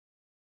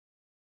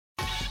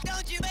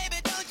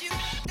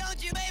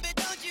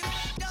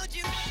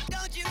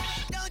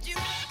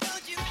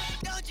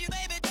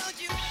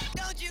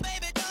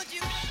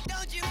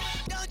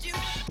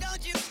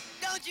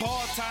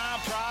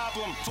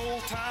I'm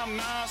full-time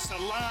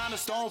nonchalant, a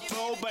stone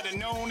flow, better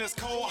known as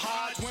Colton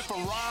Hodge. Went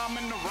from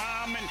rhyming to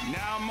rhyming,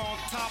 now I'm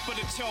on top of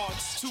the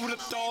charts. Who'd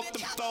have thought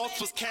them thoughts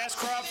was cash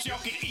crops?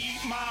 Y'all can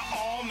eat my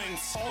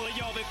almonds. All of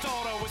y'all, they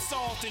thought I was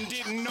soft and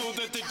didn't know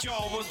that the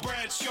jaw was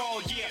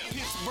Bradshaw. Yeah,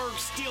 Pittsburgh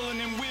stealing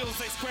them wheels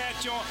they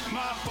scratch on.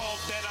 My fault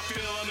that I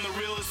feel I'm the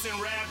realest in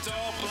rap,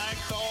 dog. Black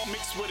thought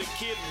mixed with a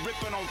kid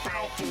ripping on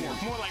foul form.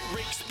 More like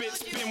Rik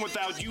Smits spin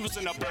without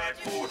using a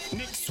backboard.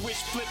 Nick switch,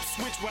 flip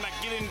switch when I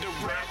get into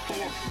rap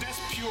form.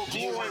 That's pure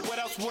glory, what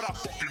else would I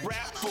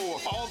rap for?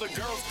 All the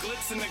girls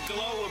glitz in the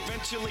glow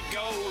eventually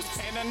goes.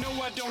 And I know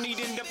I don't need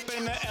end up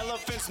in the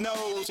elephant's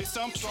nose. It's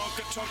some trunk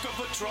of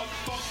a truck,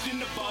 fucked in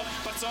the butt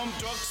by some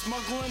drug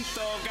smuggling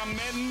thug I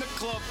met in the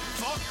club.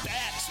 Fuck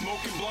that,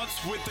 smoking blunts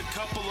with a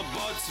couple of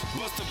butts.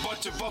 Bust a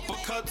bunch of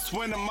uppercuts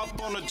when I'm up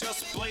on a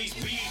Just Blaze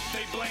beat.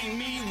 They blame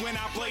me when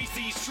I blaze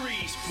these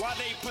trees. Why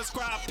they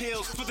prescribe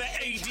pills for the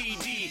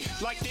ADD?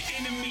 Like the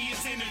enemy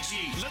is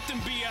energy. Let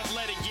them be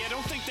athletic, yeah,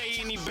 don't think they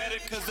any better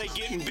cause they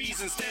getting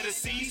B's instead of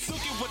C's.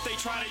 Look at what they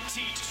try to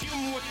teach, give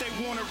them what they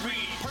wanna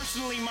read.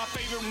 Personally, my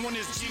favorite one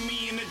is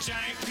Jimmy and the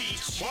Giant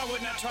Peach. Why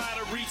wouldn't I try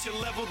to reach a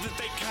level that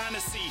they kinda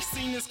see?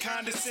 Seen as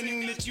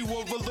condescending that you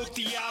overlook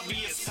the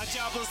obvious. A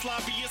jobless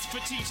lobbyist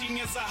for teaching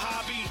is a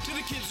hobby. To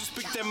the kids who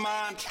speak their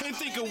mind and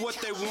think of what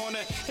they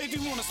wanna. If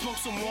you wanna smoke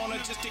some water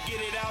just to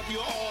get it out, you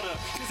order.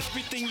 Cause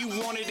everything you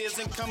wanted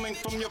isn't coming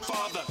from your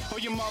father or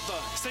your mother.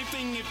 Same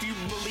thing if you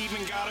believe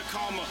in God or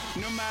karma.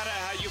 No matter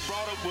how you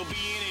brought up, we'll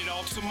be in it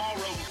all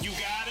tomorrow. You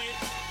got it?